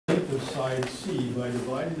length of side C by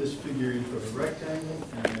dividing this figure into a rectangle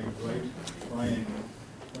and a right triangle,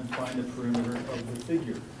 and find the perimeter of the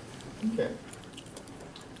figure. Okay.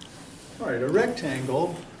 All right, a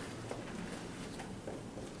rectangle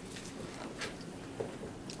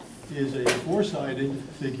is a four-sided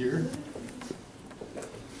figure,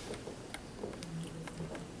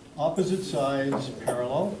 opposite sides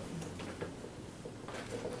parallel,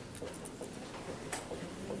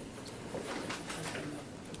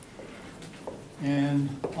 and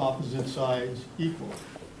opposite sides equal.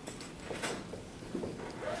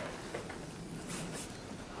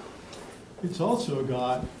 It's also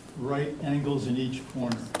got right angles in each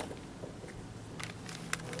corner.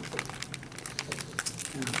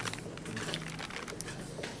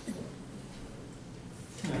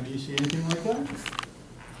 Now, do you see anything like that?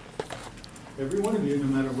 Every one of you, no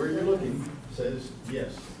matter where you're looking, says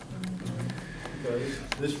yes. Because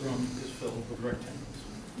this room is filled with rectangles.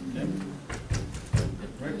 Okay?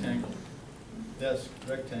 Rectangle, desk,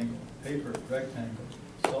 rectangle, paper, rectangle,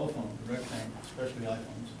 cell phone, rectangle, especially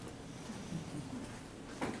iPhones.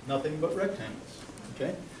 Nothing but rectangles,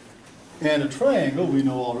 okay? And a triangle, we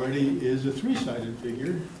know already, is a three-sided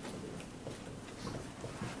figure.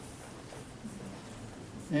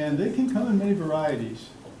 And they can come in many varieties.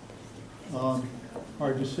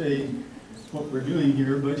 Hard to say what we're doing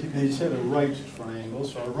here, but they said a right triangle,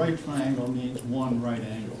 so a right triangle means one right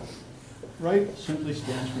angle. Right simply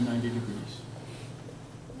stands for 90 degrees.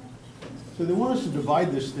 So they want us to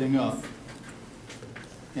divide this thing up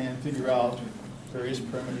and figure out various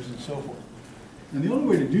perimeters and so forth. And the only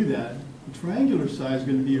way to do that, the triangular side is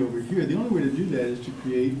going to be over here. The only way to do that is to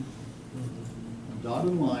create a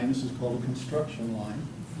dotted line. This is called a construction line.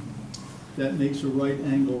 That makes a right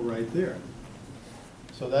angle right there.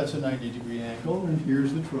 So that's a 90-degree angle, and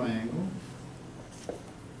here's the triangle,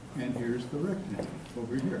 and here's the rectangle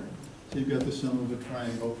over here. So you've got the sum of a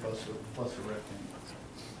triangle plus a rectangle.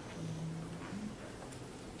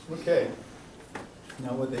 Okay.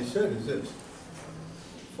 Now what they said is this.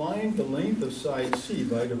 Find the length of side C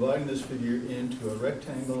by dividing this figure into a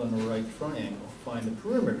rectangle and a right triangle. Find the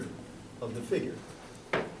perimeter of the figure.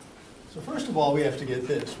 So first of all, we have to get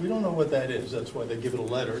this. We don't know what that is. That's why they give it a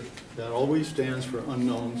letter. That always stands for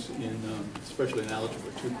unknowns, especially in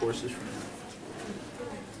Algebra 2 courses from now.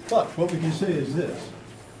 But what we can say is this,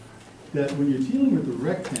 that when you're dealing with a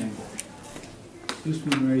rectangle, this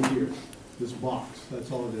one right here, this box,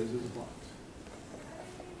 that's all it is a box.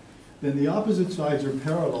 Then the opposite sides are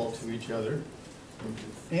parallel to each other,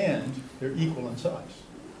 and they're equal in size.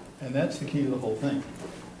 And that's the key to the whole thing.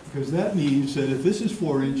 Because that means that if this is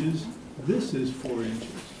 4 inches, this is 4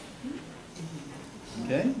 inches.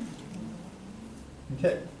 Okay?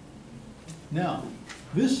 Okay. Now,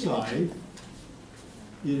 this side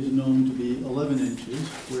is known to be 11 inches,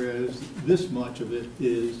 whereas this much of it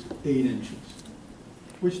is 8 inches.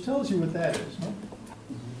 Which tells you what that is, huh?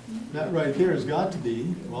 That right there has got to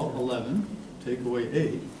be, well, 11, take away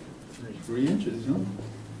 8, 3 inches, huh?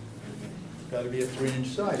 It's got to be a 3-inch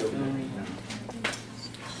side over there.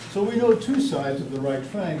 So we know two sides of the right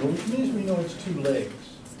triangle, which means we know it's two legs.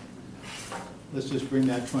 Let's just bring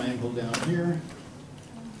that triangle down here.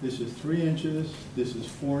 This is 3 inches, this is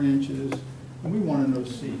 4 inches, and we want to know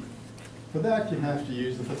C. For that, you have to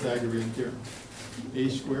use the Pythagorean theorem. A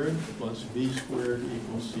squared plus B squared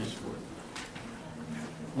equals C squared.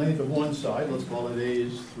 Length of one side, let's call it A,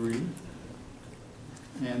 is 3.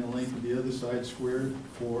 And the length of the other side squared,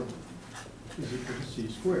 4, is equal to C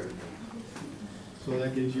squared. So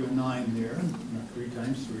that gives you a 9 there. 3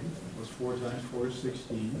 times 3 plus 4 times 4 is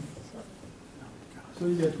 16. So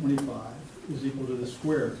you get 25 is equal to the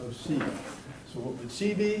square of C. So what would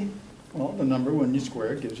C be? Well, the number when you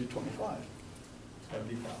square it gives you 25.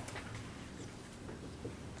 75.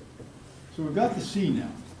 So we've got the C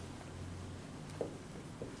now.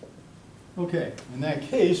 Okay, in that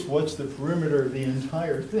case, what's the perimeter of the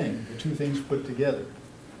entire thing, the two things put together?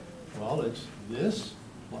 Well, it's this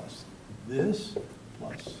plus this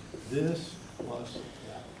plus this plus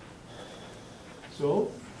that. So,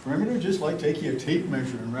 perimeter, just like taking a tape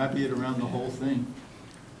measure and wrapping it around the whole thing.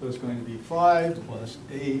 So it's going to be 5 plus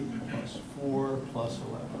 8 plus 4 plus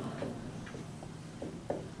 11.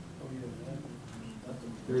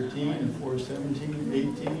 13 and 4 is 17,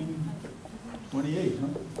 18, 28, huh?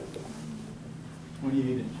 28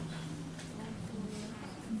 inches.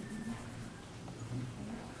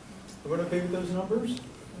 Everyone okay with those numbers?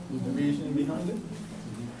 The reasoning behind it?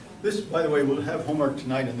 This, by the way, we'll have homework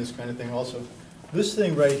tonight on this kind of thing also. This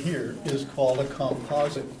thing right here is called a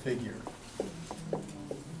composite figure.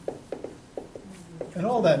 And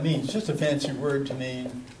all that means, just a fancy word to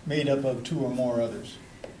mean made up of two or more others.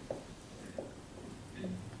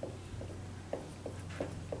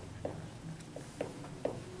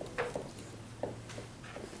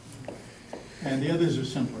 and the others are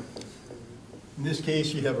simpler. In this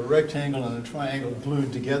case, you have a rectangle and a triangle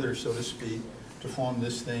glued together, so to speak, to form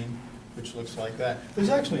this thing, which looks like that. There's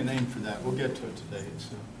actually a name for that. We'll get to it today.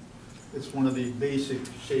 It's one of the basic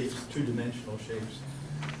shapes, two-dimensional shapes.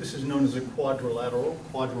 This is known as a quadrilateral.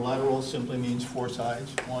 Quadrilateral simply means four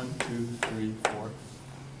sides, 1, 2, 3, 4.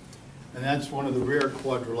 And that's one of the rare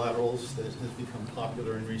quadrilaterals that has become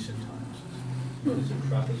popular in recent times. It's known as a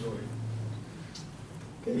trapezoid.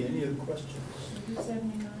 Okay, any other questions?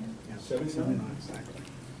 79. Yeah, 79? Exactly.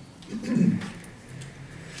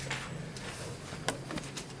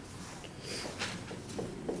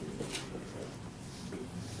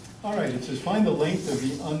 All right, it says find the length of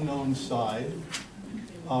the unknown side,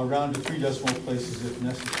 round to 3 decimal places if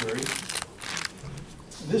necessary.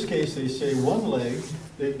 In this case, they say one leg,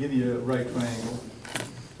 they give you a right triangle.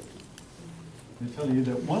 They tell you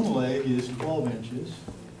that one leg is 12 inches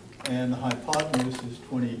and the hypotenuse is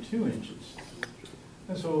 22 inches.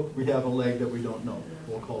 And so we have a leg that we don't know.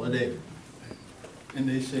 We'll call it A. And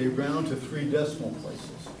they say round to 3 decimal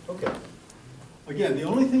places. Okay. Again, the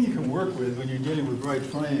only thing you can work with when you're dealing with right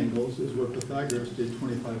triangles is what Pythagoras did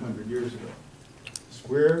 2,500 years ago.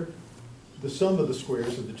 Square, the sum of the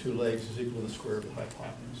squares of the two legs is equal to the square of the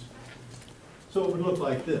hypotenuse. So it would look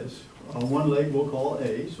like this. One leg we'll call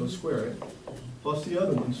A, so square it, plus the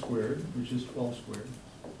other one squared, which is 12 squared,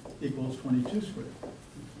 equals 22 squared.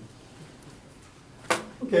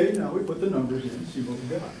 Okay, now we put the numbers in, see what we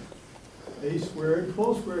got. A squared,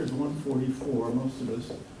 12 squared is 144. Most of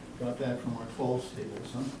us got that from our 12s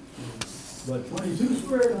tables, huh? But 22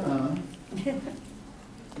 squared,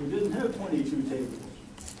 we didn't have 22 tables.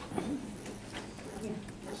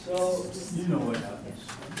 So, you know what happens.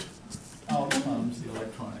 Out comes the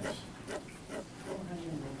electronics.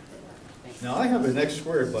 Now, I have an X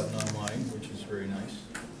squared button on mine, which is very nice.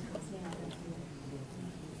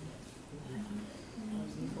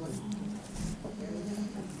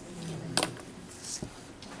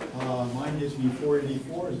 Mine gives me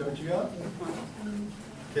 484, is that what you got?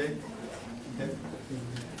 Okay. Okay.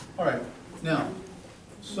 All right. Now,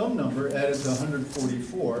 some number added to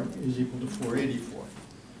 144 is equal to 484.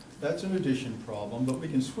 That's an addition problem, but we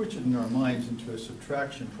can switch it in our minds into a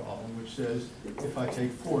subtraction problem, which says if I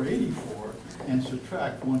take 484 and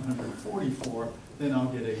subtract 144, then I'll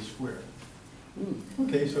get A squared.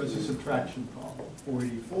 Okay, so it's a subtraction problem.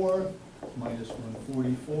 484 minus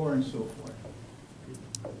 144 and so forth.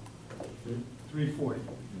 340.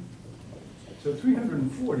 So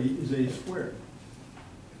 340 is A squared.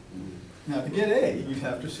 Now to get A, you'd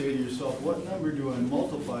have to say to yourself, what number do I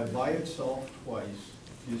multiply by itself twice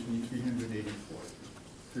gives me 384.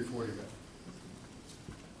 340 back.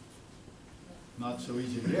 Not so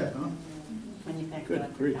easy to get, huh? When you factor Good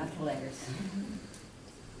out grief. calculators.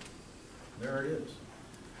 There it is.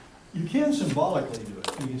 You can symbolically do it.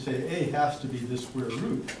 You can say A has to be the square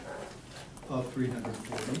root of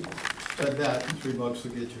 340. But that, $3 will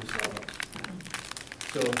get you a solve.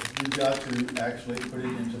 So you've got to actually put it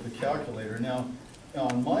into the calculator. Now,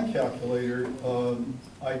 on my calculator,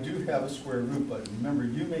 I do have a square root button. Remember,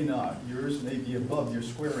 you may not. Yours may be above your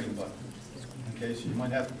squaring button. Okay, so you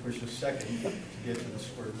might have to push a second to get to the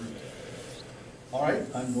square root. All right,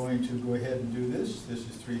 I'm going to go ahead and do this. This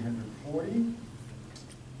is 340.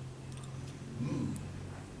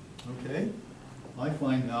 Okay, I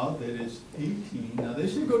find out that it's 18. Now, they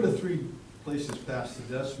should go to 3 places past the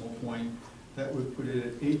decimal point. That would put it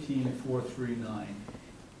at 18,439.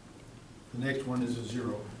 The next one is a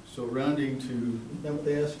 0. So rounding to, is that what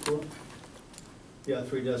they asked for? Yeah,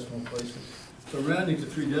 3 decimal places. So rounding to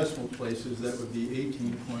 3 decimal places, that would be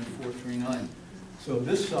 18.439. So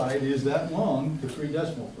this side is that long to 3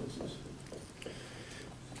 decimal places.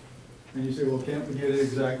 And you say, well, can't we get it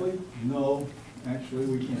exactly? No, actually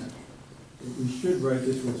we can't. We should write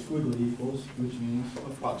this with squiggly equals, which means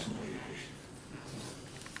approximately equals.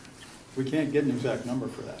 We can't get an exact number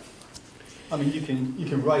for that. I mean, you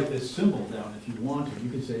can write this symbol down if you want to. You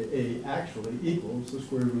could say A actually equals the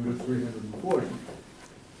square root of 340.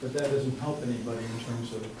 But that doesn't help anybody in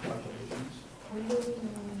terms of calculations. When do we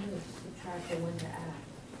know when to subtract and when to add?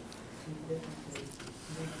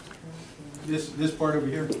 This part over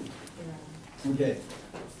here? Yeah. Okay.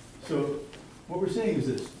 So what we're saying is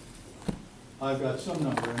this. I've got some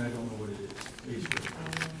number and I don't know what it is, A squared.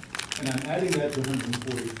 And I'm adding that to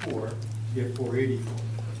 144 to get 484.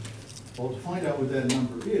 Well, to find out what that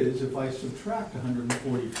number is, if I subtract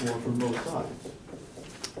 144 from both sides,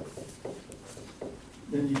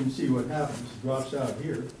 then you can see what happens. It drops out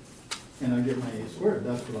here, and I get my A squared.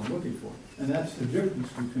 That's what I'm looking for. And that's the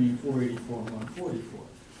difference between 484 and 144,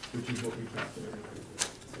 which is what we calculated.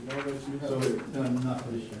 So,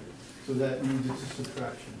 not this year. So So that means it's a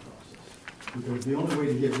subtraction process. Because the only way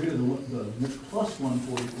to get rid of the plus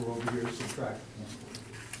 144 over here is subtract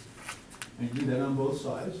 144. And you do that on both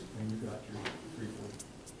sides, and you've got your 340.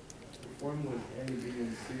 Form with A, B,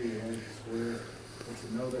 and C, and square, but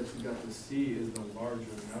to know that you got the C is the larger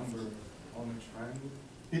number on the triangle?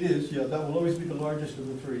 It is, yeah, that will always be the largest of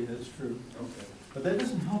the three, that's true. Okay. But that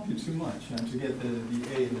doesn't help you too much to get the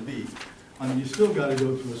A and the B. I mean, you still got to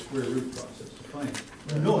go through a square root process to find it.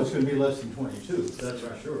 You know it's going to be less than 22, that's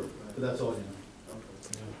for sure, but that's all you know.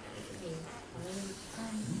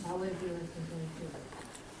 How would it be less than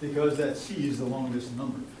 22? Because that C is the longest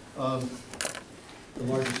number, the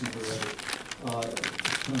largest number, rather.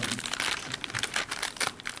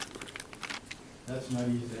 That's not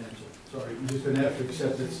easy to answer. Sorry, you're just going to have to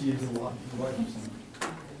accept that C is the largest number.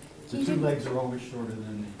 The two legs are always shorter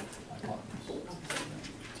than the hypotenuse.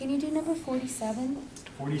 Can you do number 47?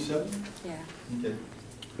 47? Yeah. Okay.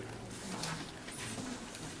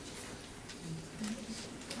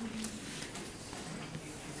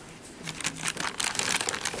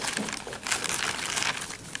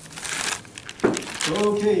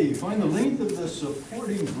 Okay, find the length of the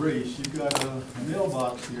supporting brace. You've got a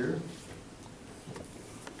mailbox here,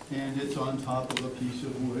 and it's on top of a piece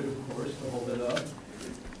of wood, of course, to hold it up.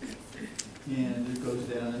 And it goes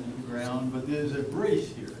down into the ground, but there's a brace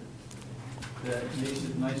here that makes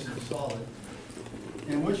it nice and solid.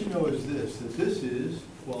 And what you know is this, that this is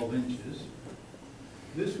 12 inches.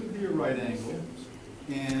 This would be a right angle,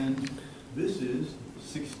 and this is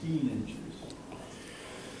 16 inches.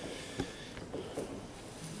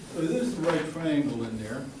 So there's the right triangle in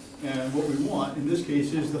there, and what we want, in this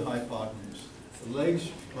case, is the hypotenuse. The legs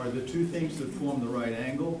are the two things that form the right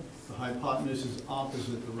angle. The hypotenuse is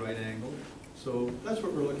opposite the right angle. So that's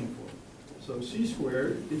what we're looking for. So C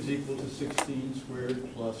squared is equal to 16 squared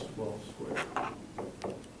plus 12 squared,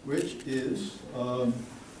 which is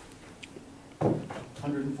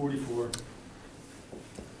 144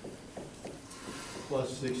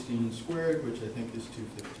 plus 16 squared, which I think is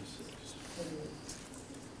 256.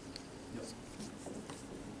 Yep.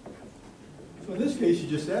 So in this case, you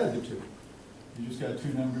just add the two. You just got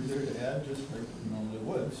two numbers there to add, just like you normally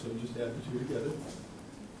would, so just add the two together.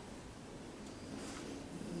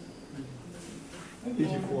 That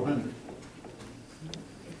gives you 400.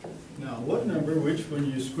 Now, what number, which when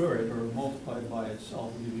you square it or multiply it by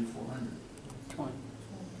itself, will give you 400? 20.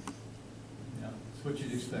 Yeah, that's what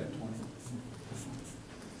you'd expect, 20.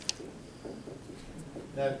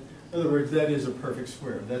 That, in other words, that is a perfect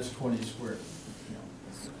square. That's 20 squared.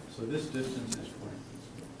 So this distance is 20.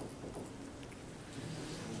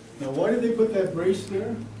 Now, why did they put that brace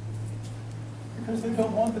there? Because they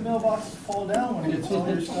don't want the mailbox to fall down when it gets all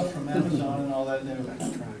your stuff from Amazon and all that, and it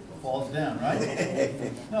falls down, right?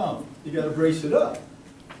 No, you got to brace it up.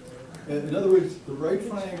 In other words, the right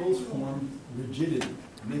triangles form rigidity.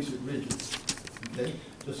 It makes it rigid. Okay?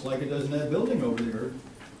 Just like it does in that building over there.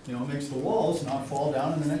 You know, it makes the walls not fall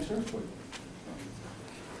down in the next earthquake.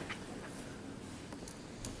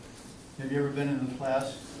 Have you ever been in a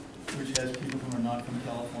class which has people who are not from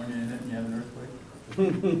California in it and you have an earthquake?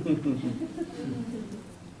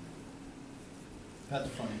 That's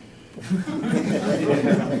funny.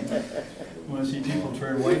 Want to see people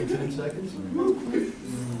turn white in 10 seconds?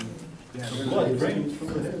 Some blood drains from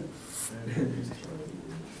the head.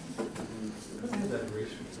 Look at that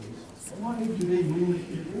eraser, please. Why do they move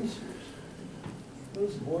erasers?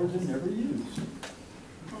 Those boards are never used.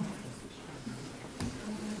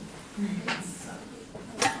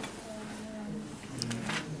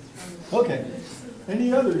 Okay.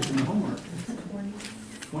 Any others in the homework?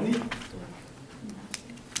 20?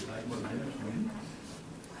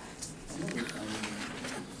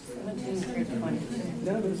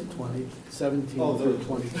 No, there's a 20, 17 Oh, for those.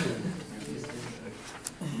 22.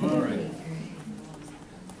 All right.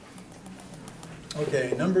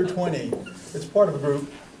 Okay, number 20. It's part of a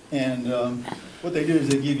group, and what they do is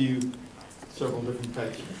they give you several different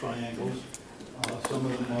types of triangles. Some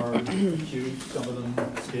of them are cubes, some of them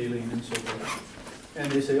scalene, and so forth. And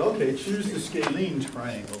they say, okay, choose the scalene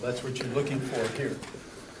triangle. That's what you're looking for here.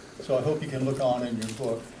 So I hope you can look on in your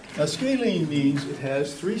book. Now, scalene means it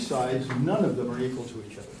has three sides. None of them are equal to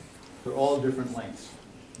each other. They're all different lengths.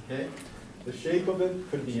 Okay? The shape of it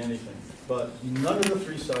could be anything, but none of the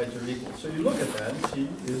three sides are equal. So you look at that and see,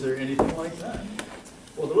 is there anything like that?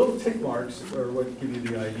 Well, the little tick marks are what give you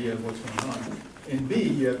the idea of what's going on. In B,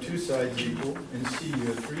 you have two sides equal. In C, you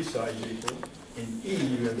have three sides equal. In E,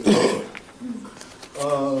 you have two.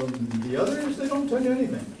 The others, they don't tell you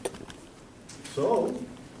anything. So,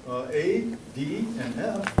 A, D, and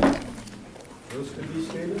F, those could be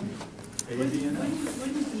scalene. A, D, and F.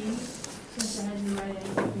 Wouldn't E Since it has the right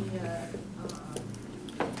angle,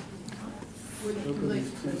 would it, like,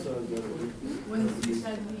 Two sides that are wouldn't two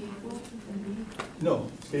sides be equal in B? No,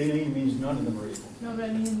 scaling means none of them are equal. No, but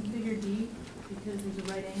I mean in figure D, because there's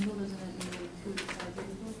a right angle, doesn't that mean like two sides are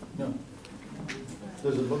equal? No.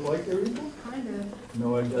 Does it look like they're equal? Kind of.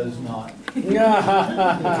 No, it does not. Put your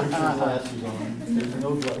glasses on. There's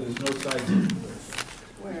no sides.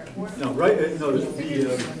 Where? No, right, no, the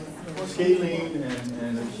scaling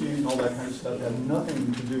and acute and all that kind of stuff have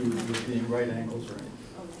nothing to do with being right angles or anything.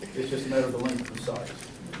 It's just a matter of the length and size.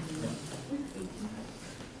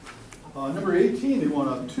 Yeah. Number 18, they want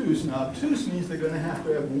obtuse. Now, obtuse means they're going to have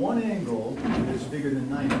one angle that's bigger than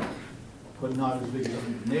 90, but not as big as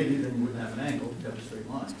 180, then you wouldn't have an angle, you'd have a straight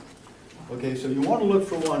line. Okay, so you want to look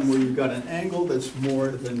for one where you've got an angle that's more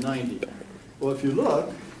than 90. Well, if you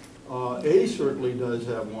look, A certainly does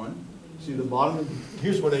have one. See the bottom,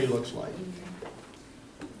 here's what A looks like.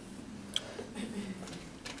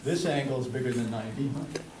 This angle is bigger than 90.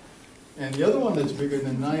 And the other one that's bigger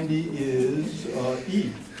than 90 is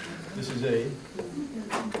E. This is A.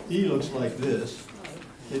 E looks like this.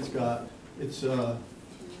 This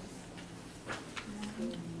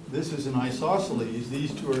is an isosceles.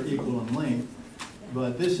 These two are equal in length.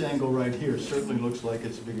 But this angle right here certainly looks like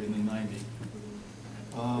it's bigger than 90.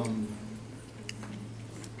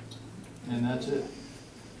 And that's it.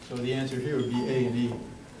 So the answer here would be A and E.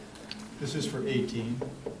 This is for 18.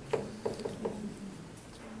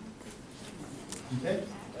 Okay?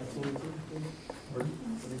 Pardon?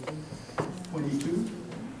 22.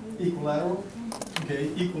 Equilateral.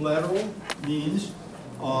 Okay, equilateral means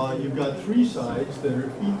you've got three sides that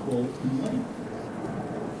are equal in length.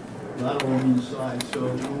 Lateral means side.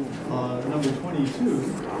 So number 22.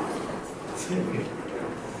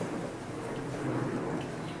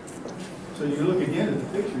 So you look again at the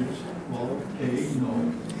pictures. Well, okay, no.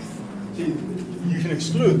 See, you can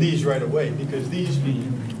exclude these right away because these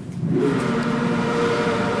mean.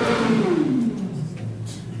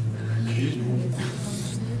 Excuse me.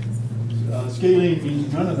 Scaling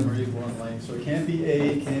means none of them are equal in length, so it can't be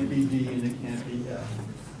A, it can't be D, and it can't be F.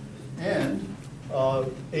 And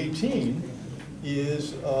 18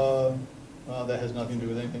 is, that has nothing to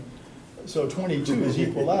do with anything. So 22 is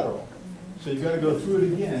equilateral. So you've got to go through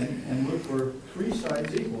it again and look for three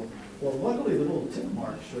sides equal. Well, luckily the little tick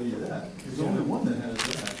marks show you that. There's only one that has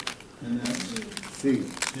that, and that's C.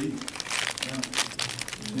 C. Yeah.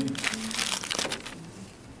 C.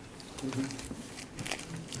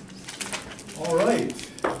 All right.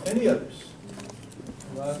 Any others?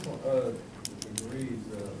 Last one, degrees,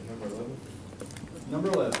 number 11. Number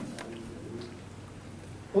 11.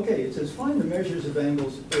 Okay, it says find the measures of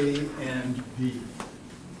angles A and B.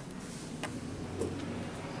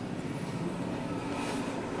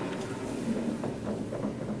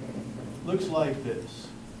 Looks like this.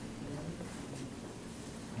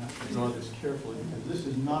 I have to draw this carefully because this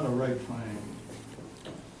is not a right triangle.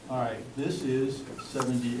 All right, this is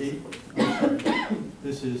 78. I'm sorry.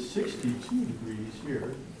 This is 62 degrees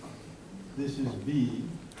here. This is B.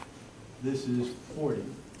 This is 40.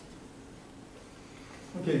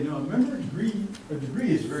 Okay, now remember a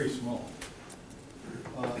degree is very small.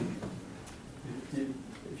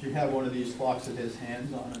 If you have one of these clocks that has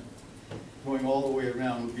hands on it, going all the way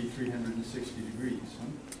around would be 360 degrees.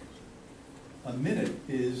 Huh? A minute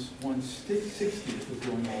is 1/60th of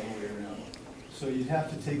going all the way around. So you'd have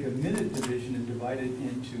to take a minute division and divide it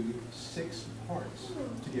into 6 parts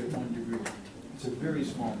to get 1 degree. It's a very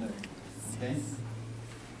small minute, okay?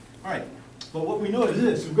 All right, but what we know is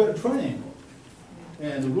this, we've got a triangle.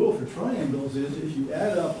 And the rule for triangles is if you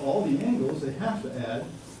add up all the angles, they have to add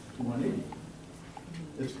to 180.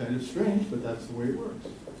 It's kind of strange, but that's the way it works.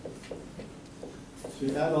 So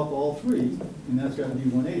you add up all three, and that's got to be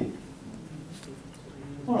 180.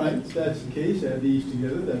 All right, if that's the case, add these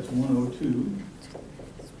together, that's 102.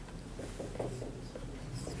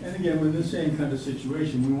 And again, we're in the same kind of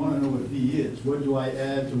situation. We want to know what V is. What do I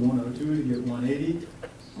add to 102 to get 180?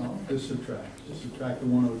 Well, just subtract. Just subtract the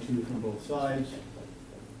 102 from both sides.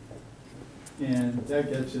 And that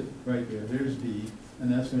gets it right there. There's V,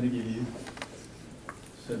 and that's going to give you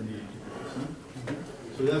 78 degrees. Huh?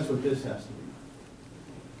 So that's what this has to be.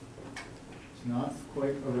 It's not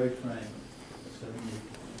quite a right triangle. 78.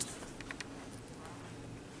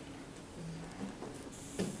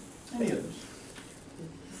 Any others?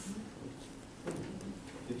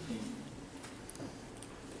 15.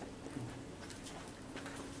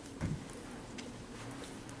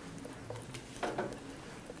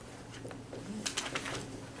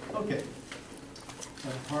 Okay. A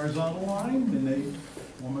horizontal line, and they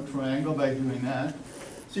form a triangle by doing that.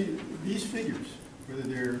 See, these figures, whether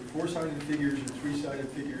they're four-sided figures or three-sided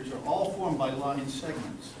figures, are all formed by line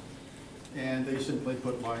segments. And they simply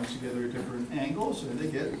put lines together at different angles, and they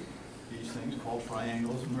get these things called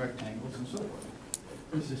triangles and rectangles and so forth.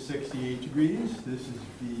 This is 68 degrees, this is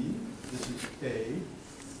B, this is A,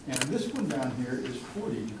 and this one down here is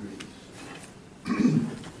 40 degrees.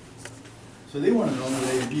 So they want to know what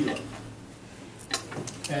A and B are.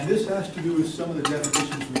 And this has to do with some of the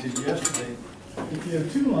definitions we did yesterday. If you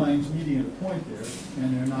have two lines meeting at a point there,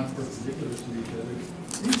 and they're not perpendicular to each other,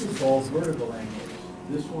 these are called vertical angles.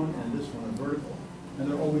 This one and this one are vertical,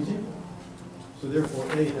 and they're always equal. So therefore,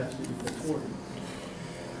 A has to equal 40.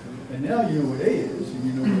 And now you know what A is, and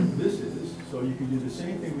you know what this is, so you can do the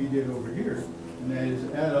same thing we did over here, and that is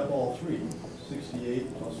add up all three.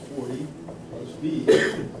 68 plus 40 plus B,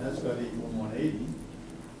 that's got to equal 180.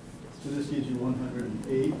 So this gives you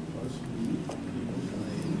 108 plus B equals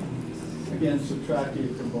 180. Again,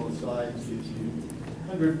 subtracting from both sides gives you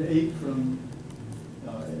 108 from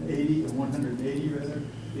 80, or 180 rather,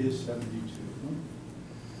 is 72.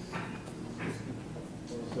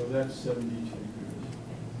 So that's 72 degrees.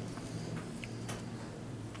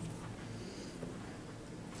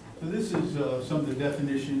 So this is some of the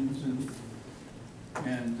definitions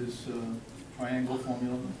and this triangle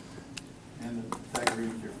formula and the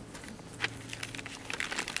Pythagorean theorem.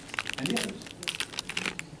 Any others?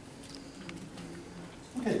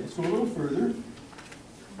 Okay, let's go a little further.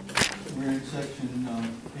 We're in section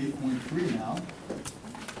 8.3 now.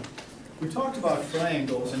 We talked about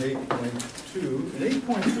triangles in 8.2. In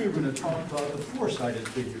 8.3, we're going to talk about the four-sided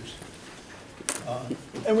figures.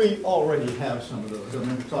 And we already have some of those. I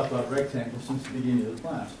mean, we've talked about rectangles since the beginning of the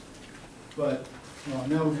class. But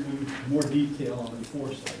now we're going to do more detail on the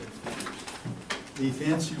four-sided figures. The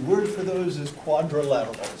fancy word for those is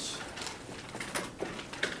quadrilaterals.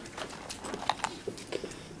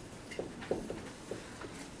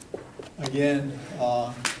 Again,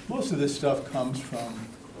 most of this stuff comes from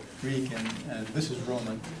Greek, and this is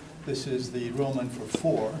Roman. This is the Roman for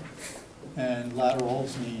four, and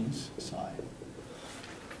laterals means side.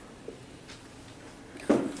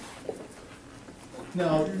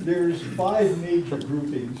 Now, there's 5 major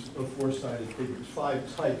groupings of four-sided figures,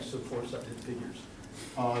 5 types of four-sided figures.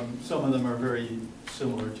 Some of them are very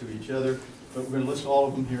similar to each other, but we're going to list all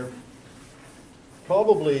of them here.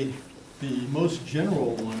 Probably the most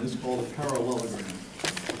general one is called a parallelogram.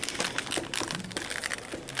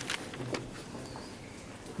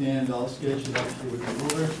 And I'll sketch it up here with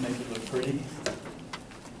a ruler to make it look pretty.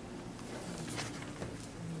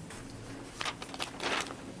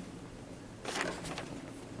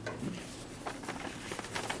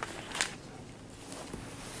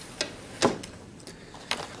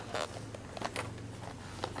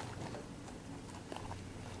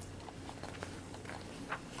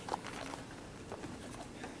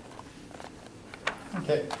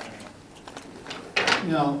 Okay.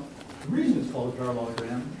 Now, the reason it's called a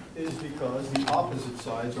parallelogram is because the opposite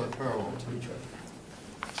sides are parallel to each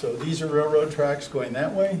other. So these are railroad tracks going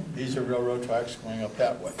that way, these are railroad tracks going up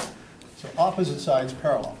that way. So opposite sides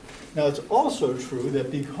parallel. Now, it's also true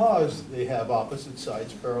that because they have opposite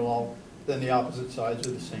sides parallel, then the opposite sides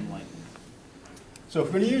are the same length. So if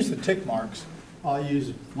we're going to use the tick marks, I'll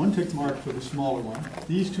use one tick mark for the smaller one.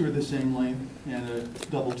 These two are the same length, and a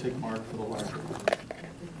double tick mark for the larger one.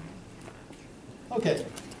 Okay,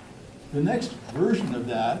 the next version of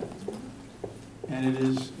that, and it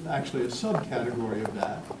is actually a subcategory of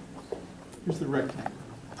that, is the rectangle.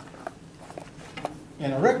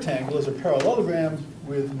 And a rectangle is a parallelogram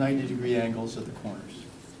with 90-degree angles at the corners.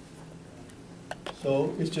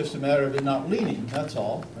 So it's just a matter of it not leaning, that's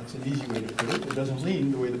all. That's an easy way to put it. It doesn't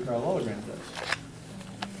lean the way the parallelogram does.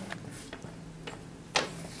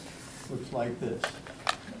 Looks like this.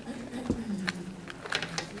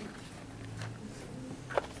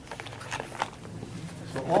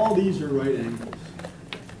 So all these are right angles.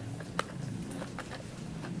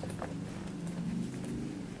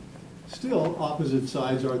 Still, opposite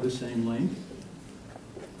sides are the same length.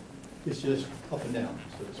 It's just up and down,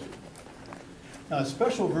 so to speak. Now, a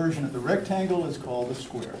special version of the rectangle is called a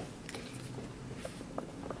square.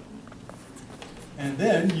 And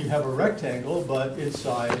then you have a rectangle, but its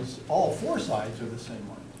sides, all 4 sides are the same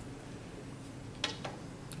length.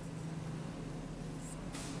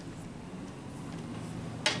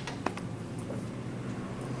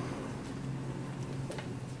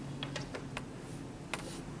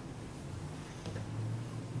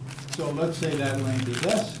 So let's say that length is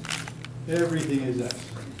S, everything is S.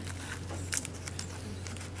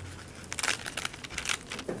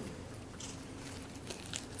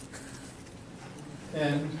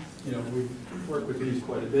 And, you know, we've worked with these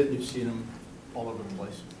quite a bit. You've seen them all over the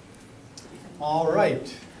place. All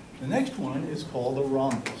right, the next one is called a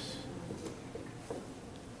rhombus.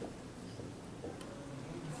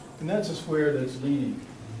 And that's a square that's leaning.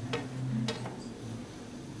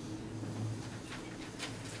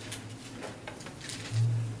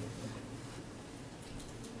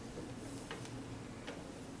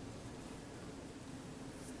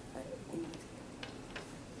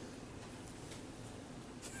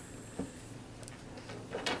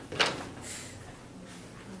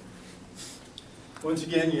 Once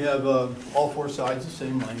again, you have all four sides the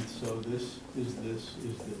same length, so this is this,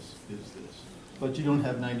 is this, is this. But you don't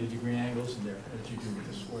have 90-degree angles in there as you do with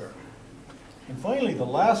the square. And finally, the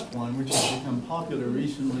last one, which has become popular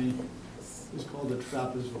recently, is called the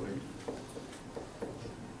trapezoid.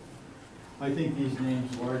 I think these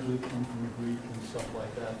names largely come from Greek and stuff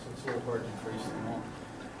like that, so it's a little hard to trace them all.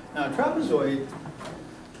 Now, a trapezoid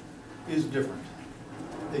is different.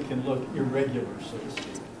 It can look irregular, so to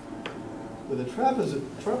speak. With a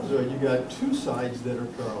trapezoid, you've got two sides that are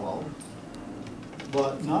parallel,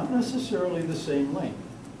 but not necessarily the same length.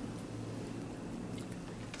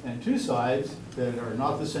 And two sides that are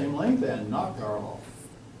not the same length and not parallel.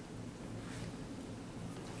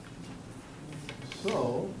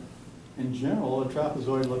 So, in general, a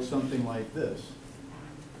trapezoid looks something like this.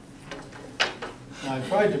 Now, I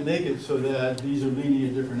tried to make it so that these are leaning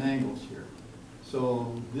at different angles here.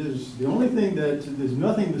 So there's the only thing there's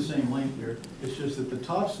nothing the same length here. It's just that the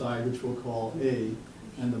top side, which we'll call A,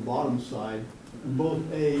 and the bottom side, and both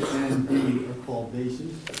A and B are called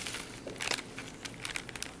bases.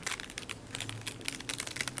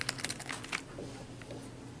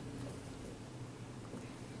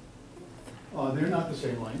 They're not the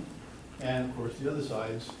same length, and of course the other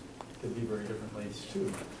sides could be very different lengths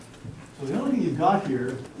too. So the only thing you've got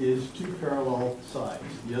here is two parallel sides.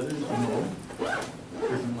 The others are no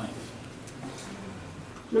different lengths.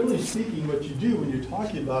 Generally speaking, what you do when you're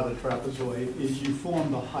talking about a trapezoid is you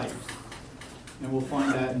form the height. And we'll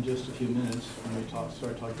find that in just a few minutes when we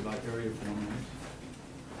start talking about area formulas.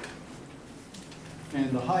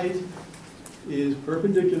 And the height is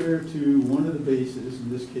perpendicular to one of the bases, in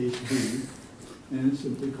this case B, and it's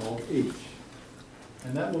simply called H.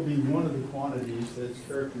 And that will be one of the quantities that's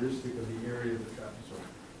characteristic of the area of the trapezoid.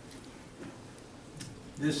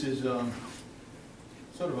 This is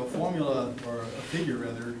sort of a formula, or a figure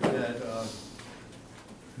rather, that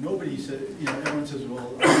nobody said, everyone says,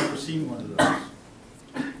 well, I've never seen one of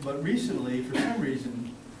those. But recently, for some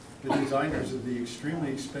reason, the designers of the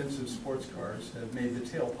extremely expensive sports cars have made the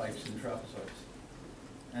tailpipes in trapezoids.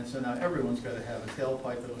 And so now everyone's got to have a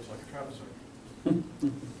tailpipe that looks like a trapezoid.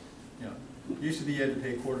 Used to be you had to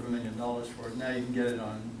pay $250,000 for it. Now you can get it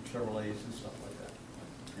on Chevrolets and stuff like that.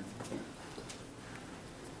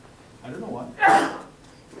 I don't know why.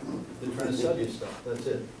 They're trying to sell you stuff. That's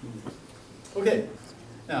it. Okay.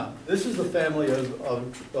 Now, this is the family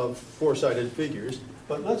of four-sided figures,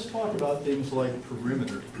 but let's talk about things like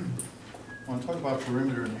perimeter. I want to talk about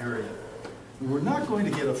perimeter and area. We're not going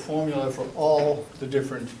to get a formula for all the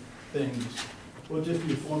different things. We'll just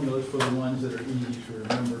do formulas for the ones that are easy to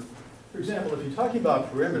remember. For example, if you're talking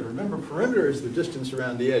about perimeter, remember perimeter is the distance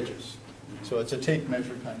around the edges. So it's a tape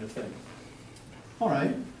measure kind of thing. All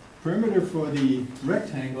right, perimeter for the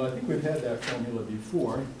rectangle, I think we've had that formula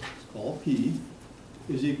before. It's called P,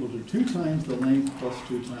 is equal to 2 times the length plus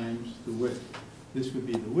 2 times the width. This would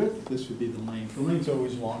be the width, this would be the length. The length's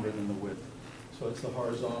always longer than the width. So it's the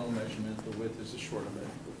horizontal measurement, the width is the short of it.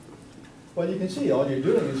 Well, you can see all you're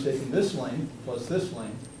doing is taking this length, plus this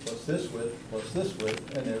length, plus this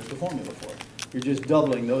width, and there's the formula for it. You're just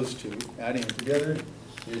doubling those two, adding them together,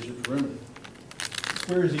 here's your perimeter.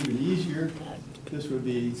 Square is even easier. This would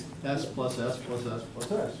be S plus S plus S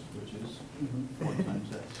plus S, which is 4 times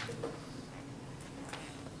S.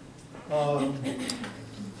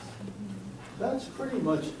 That's pretty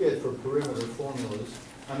much it for perimeter formulas.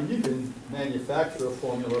 I mean, you can manufacture a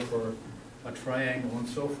formula for a triangle and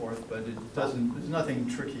so forth, but it doesn't, there's nothing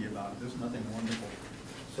tricky about it. There's nothing wonderful.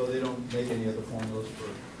 So they don't make any other formulas for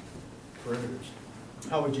perimeters.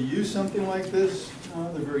 How would you use something like this?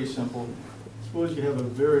 They're very simple. Suppose you have a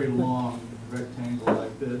very long rectangle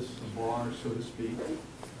like this, a bar, so to speak.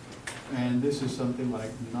 And this is something like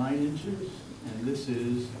 9 inches, and this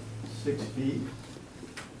is 6 feet.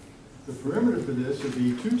 The perimeter for this would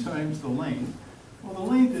be 2 times the length. Well,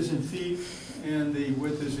 the length is in feet, and the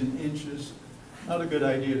width is in inches. Not a good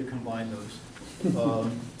idea to combine those.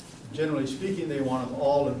 Generally speaking, they want them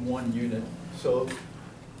all in one unit. So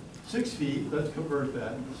 6 feet, let's convert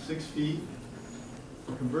that. 6 feet,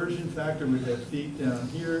 the conversion factor would have feet down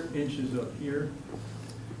here, inches up here.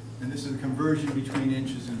 And this is a conversion between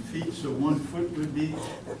inches and feet, so 1 foot would be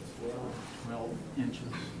 12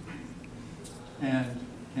 inches. And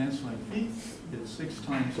canceling feet, it's 6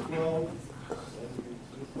 times 12.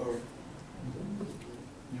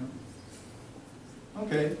 Yeah.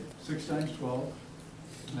 Okay, 6 times 12,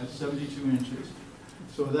 that's 72 inches.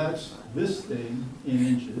 So that's this thing in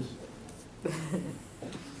inches.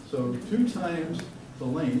 So 2 times the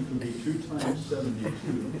length would be 2 times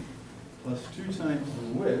 72, plus 2 times the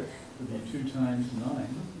width would be 2 times 9.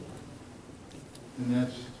 And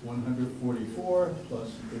that's 144 plus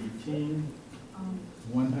 18,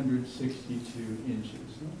 162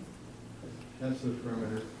 inches. That's the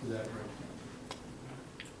perimeter for that rectangle.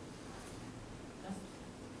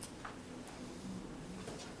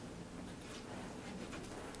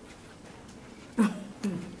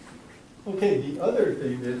 Okay, the other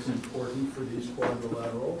thing that's important for these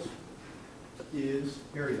quadrilaterals is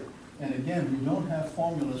area. And again, we don't have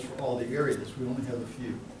formulas for all the areas, we only have a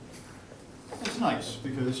few. It's nice,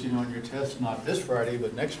 because, you know, in your test, not this Friday,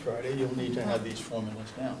 but next Friday, you'll need to have these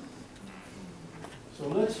formulas down. So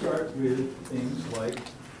let's start with things like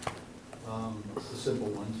the simple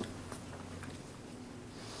ones.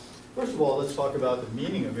 First of all, let's talk about the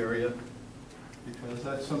meaning of area, because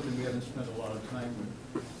that's something we haven't spent a lot of time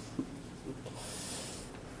with.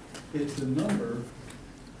 It's the number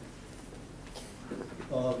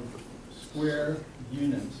of square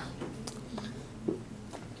units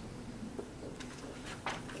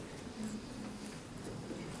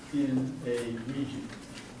in a region.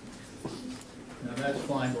 Now that's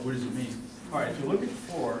fine, but what does it mean? All right, if you look at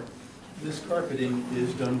 4, this carpeting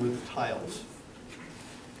is done with tiles.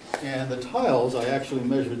 And the tiles, I actually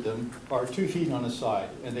measured them, are 2 feet on a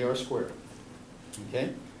side, and they are square.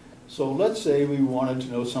 Okay? So let's say we wanted to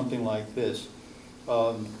know something like this.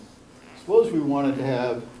 Suppose we wanted to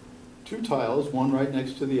have 2 tiles, one right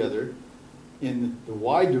next to the other. In the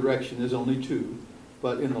wide direction, there's only 2,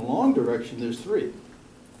 but in the long direction, there's 3.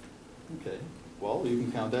 Okay, well, you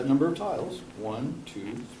can count that number of tiles. 1,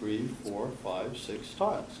 2, 3, 4, 5, 6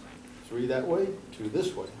 tiles. 3 that way, 2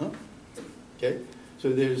 this way, huh? Okay, so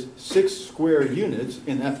there's 6 square units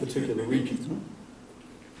in that particular region.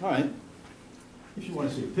 All right. If you want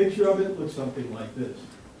to see a picture of it, it looks something like this.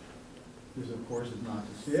 This, of course, is not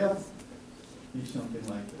to scale. Be something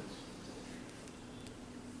like this.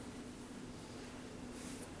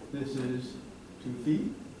 This is 2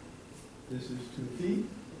 feet. This is 2 feet.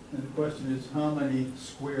 And the question is, how many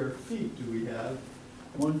square feet do we have?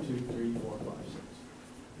 1, 2, 3, 4, 5,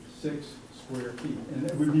 6. 6 square feet. And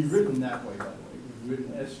it would be written that way, by the way. It would be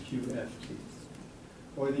written SQFT.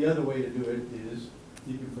 Or the other way to do it is,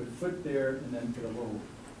 you can put foot there and then put a little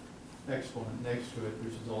exponent next to it,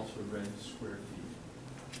 which is also read square feet.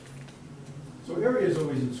 So area is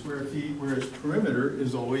always in square feet, whereas perimeter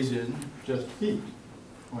is always in just feet,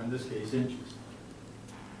 or in this case, inches.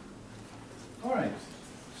 All right,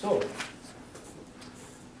 so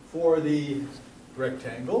for the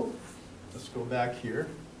rectangle, let's go back here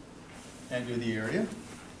and do the area.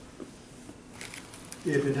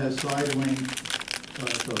 If it has side length,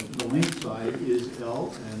 so the length side is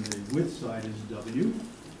L and the width side is W.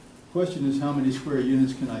 Question is, how many square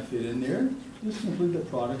units can I fit in there? Just simply the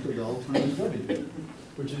product of L times W,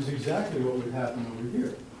 which is exactly what would happen over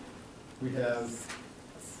here. We have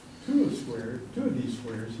 2 of these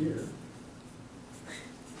squares here,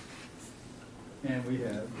 and we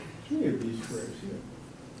have 3 of these squares here.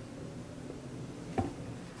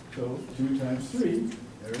 So 2 times 3,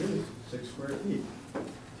 there it is, 6 square feet.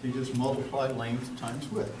 So you just multiply length times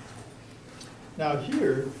width. Now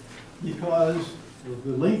here, because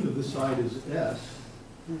the length of the side is S,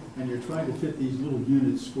 and you're trying to fit these little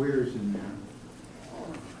unit squares in there,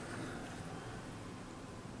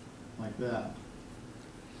 like that.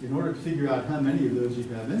 In order to figure out how many of those you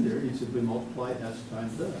have in there, you simply multiply S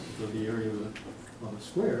times S. So the area of a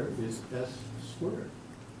square is S squared.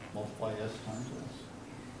 Multiply S times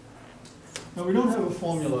S. Now we don't have a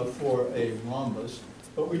formula for a rhombus,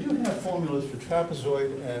 but we do have formulas for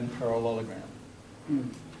trapezoid and parallelogram.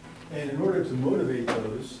 And in order to motivate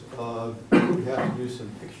those, we have to do some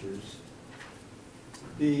pictures.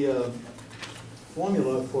 The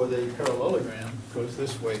formula for the parallelogram goes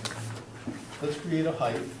this way. Let's create a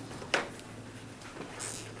height.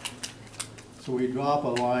 So we drop a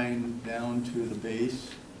line down to the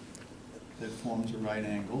base that forms a right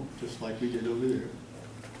angle, just like we did over there.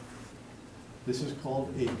 This is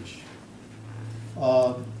called H.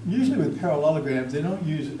 Usually with parallelograms, they don't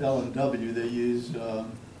use L and W, they use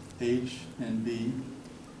H and B.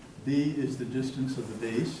 B is the distance of the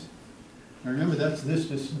base. Now remember, that's this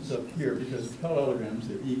distance up here, because parallelograms,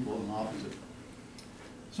 they're equal and opposite.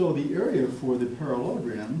 So the area for the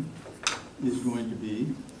parallelogram is going to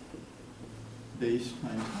be base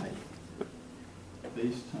times height.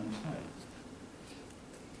 Base times height.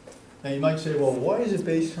 Now you might say, well, why is it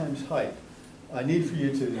base times height? I need for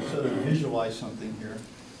you to sort of visualize something here.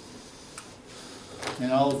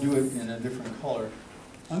 And I'll do it in a different color.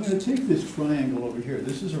 I'm going to take this triangle over here.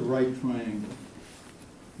 This is a right triangle.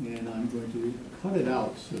 And I'm going to cut it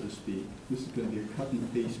out, so to speak. This is going to be a cut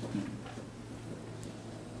and paste thing.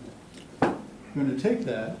 I'm going to take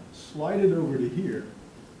that, slide it over to here.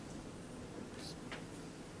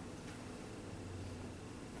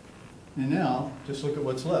 And now, just look at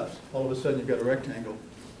what's left. All of a sudden, you've got a rectangle.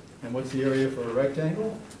 And what's the area for a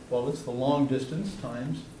rectangle? Well, it's the long distance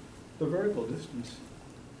times the vertical distance.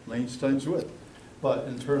 Length times width. But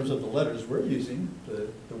in terms of the letters we're using,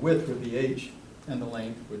 the width would be h, and the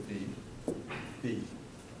length would be b.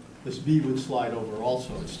 This b would slide over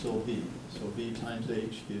also. It's still b. So b times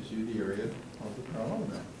h gives you the area of the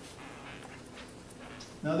parallelogram.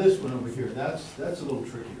 Now this one over here, that's a little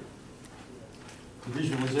trickier. The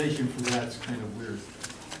visualization for that's kind of weird.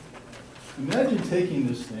 Imagine taking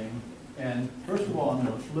this thing, and first of all, I'm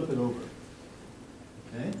going to flip it over.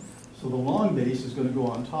 Okay? So the long base is going to go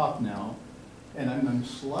on top now, and I'm going to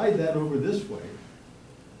slide that over this way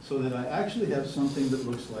so that I actually have something that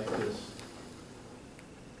looks like this.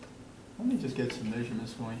 Let me just get some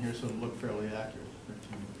measurements going here so it'll look fairly accurate.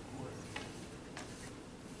 13.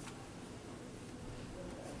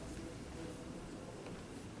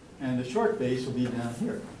 And the short base will be down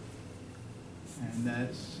here. And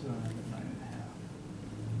that's 9.5.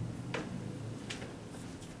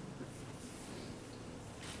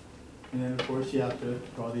 And then, of course, you have to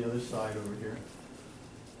draw the other side over here.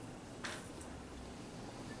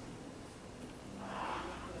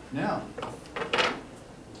 Now,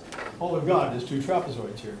 all we've got is two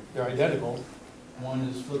trapezoids here. They're identical. One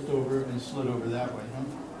is flipped over and slid over that way, huh?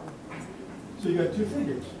 So you got two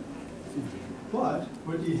figures. But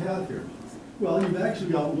what do you have here? Well, you've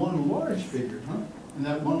actually got one large figure, huh? And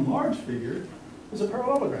that one large figure is a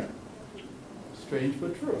parallelogram. Strange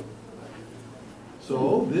but true.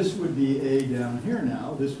 So this would be A down here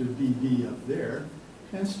now. This would be B up there.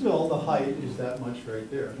 And still, the height is that much right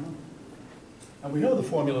there, huh? And we know the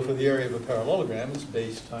formula for the area of a parallelogram is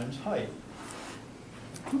base times height.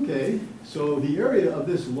 Okay, so the area of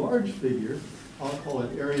this large figure, I'll call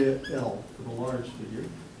it area L for the large figure,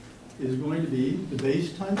 is going to be the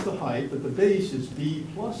base times the height, but the base is B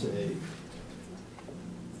plus A.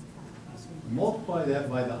 Multiply that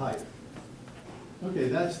by the height. Okay,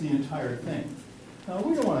 that's the entire thing. Now,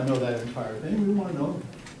 we don't want to know that entire thing. We want to know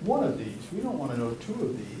one of these. We don't want to know two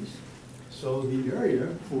of these. So the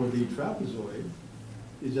area for the trapezoid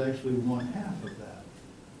is actually 1/2 of that.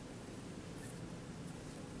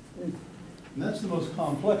 And that's the most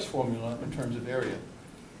complex formula in terms of area.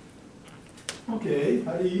 Okay,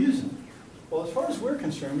 how do you use them? Well, as far as we're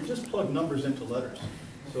concerned, we just plug numbers into letters.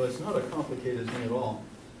 So it's not a complicated thing at all.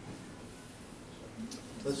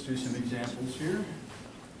 Let's do some examples here.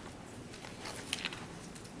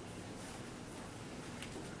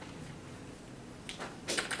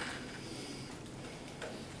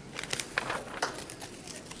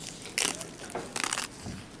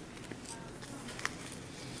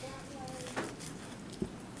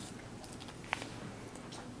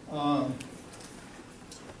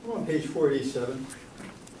 We're on page 487.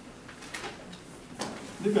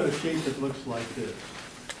 They've got a shape that looks like this.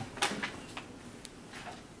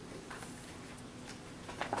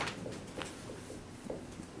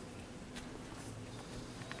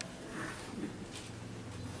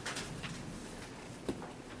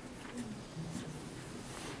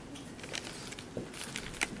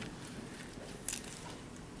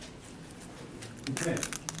 Okay,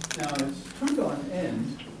 now it's turned on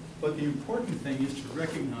end, but the important thing is to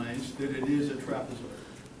recognize that it is a trapezoid.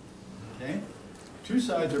 Okay? Two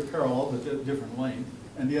sides are parallel but at different length,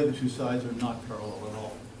 and the other two sides are not parallel at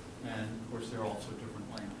all. And of course they're also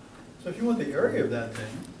different length. So if you want the area of that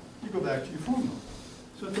thing, you go back to your formula.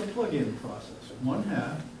 So it's a plug-in process.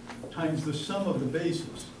 1/2 times the sum of the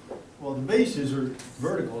bases. Well, the bases are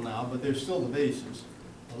vertical now, but they're still the bases.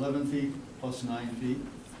 11 feet plus 9 feet.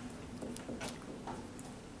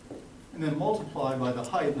 And then multiply by the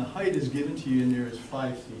height, and the height is given to you in there as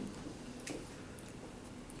 5 feet.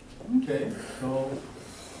 Okay, so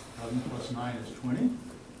 11 plus 9 is 20,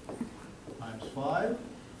 times 5,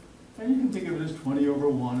 and you can think of it as 20 over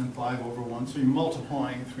 1 and 5 over 1, so you're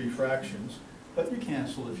multiplying three fractions, but you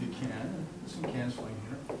cancel if you can. There's some canceling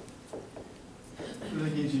here. So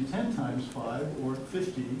that gives you 10 times 5, or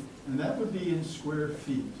 50, and that would be in square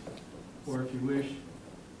feet, or if you wish,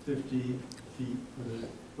 50 feet with a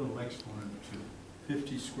little exponent or 2.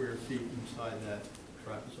 50 square feet inside that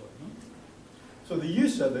trapezoid. Huh? So the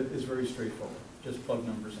use of it is very straightforward. Just plug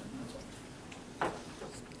numbers in, that's all.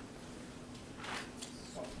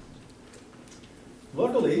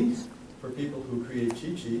 Luckily, for people who create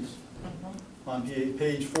cheat sheets, on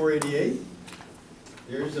page 488,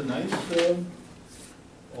 there's a nice,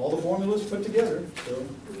 all the formulas put together, so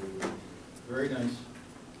very nice.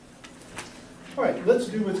 All right, let's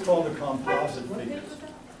do what's called a composite What page figure. was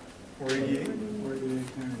that? 488. Where do they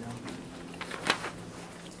turn it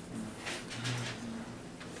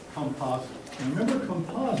Composite. And remember,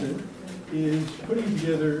 composite is putting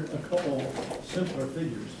together a couple simpler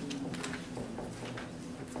figures.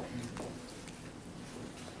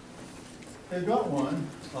 They've got one,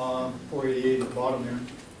 488 at the bottom there.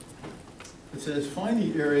 It says, find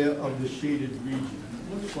the area of the shaded region.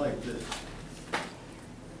 It looks like this.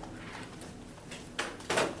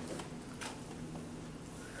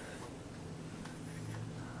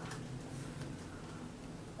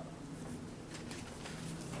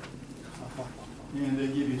 And they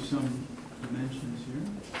give you some dimensions here.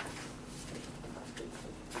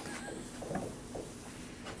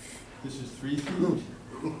 This is 3 feet.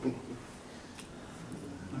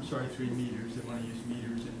 I'm sorry, 3 meters. They want to use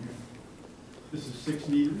meters in here. This is 6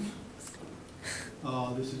 meters.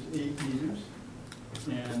 This is 8 meters.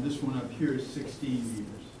 And this one up here is 16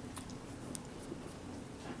 meters.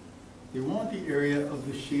 They want the area of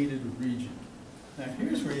the shaded region. Now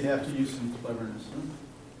here's where you have to use some cleverness.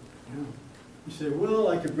 Huh? You say, well,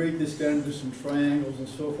 I could break this down into some triangles and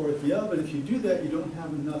so forth. Yeah, but if you do that, you don't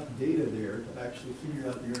have enough data there to actually figure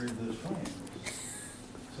out the area of those triangles.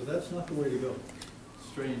 So that's not the way to go.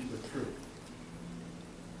 Strange but true.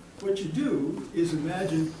 What you do is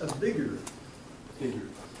imagine a bigger figure,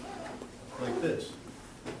 like this.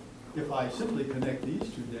 If I simply connect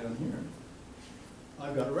these two down here,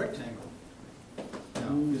 I've got a rectangle.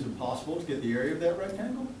 Now, is it possible to get the area of that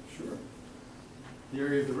rectangle? Sure. The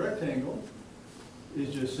area of the rectangle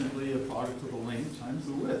is just simply a product of the length times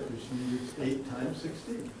the width, which means 8 times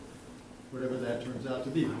 16, whatever that turns out to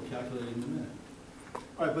be. We'll calculate it in a minute.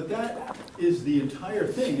 All right, but that is the entire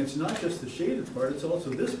thing. It's not just the shaded part, it's also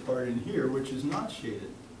this part in here, which is not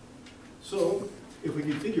shaded. So if we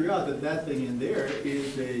can figure out that that thing in there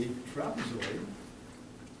is a trapezoid,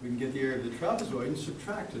 we can get the area of the trapezoid and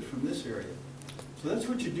subtract it from this area. So that's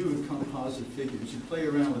what you do in composite figures. You play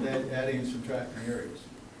around with adding and subtracting areas.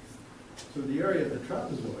 So the area of the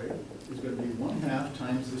trapezoid is going to be 1/2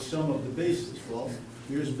 times the sum of the bases. Well,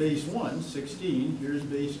 here's base 1, 16. Here's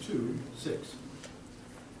base 2, 6.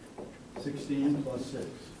 16 plus 6.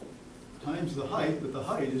 Times the height, but the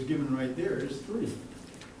height is given right there is 3.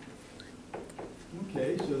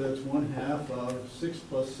 Okay, so that's 1/2 of 6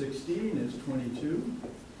 plus 16 is 22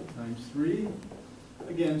 times 3.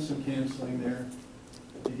 Again, some canceling there.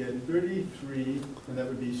 You get 33, and that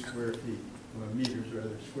would be square feet, or meters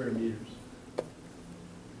rather, square meters.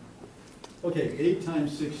 Okay, 8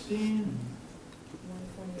 times 16,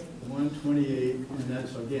 128, and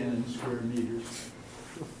that's again in square meters.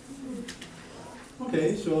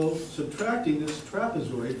 Okay, so subtracting this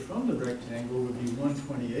trapezoid from the rectangle would be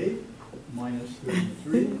 128 minus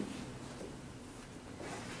 33.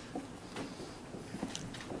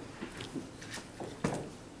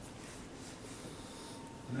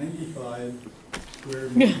 Square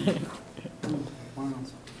meters.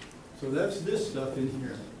 So that's this stuff in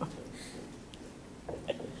here.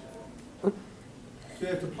 So you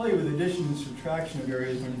have to play with addition and subtraction of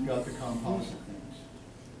areas when you've got the composite things.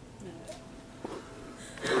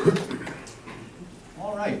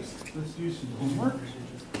 All right, let's do some homework.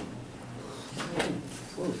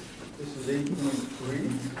 This is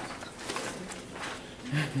 8.3.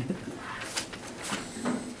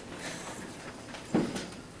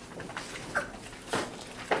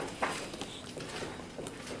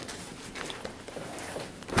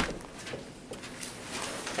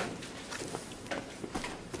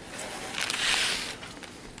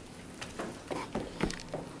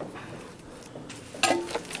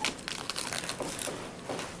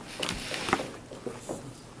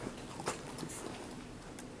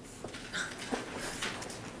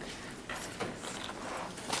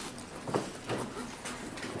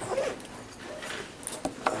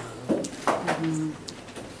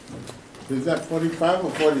 Is that 45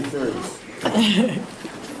 or 43?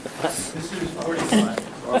 This is 45.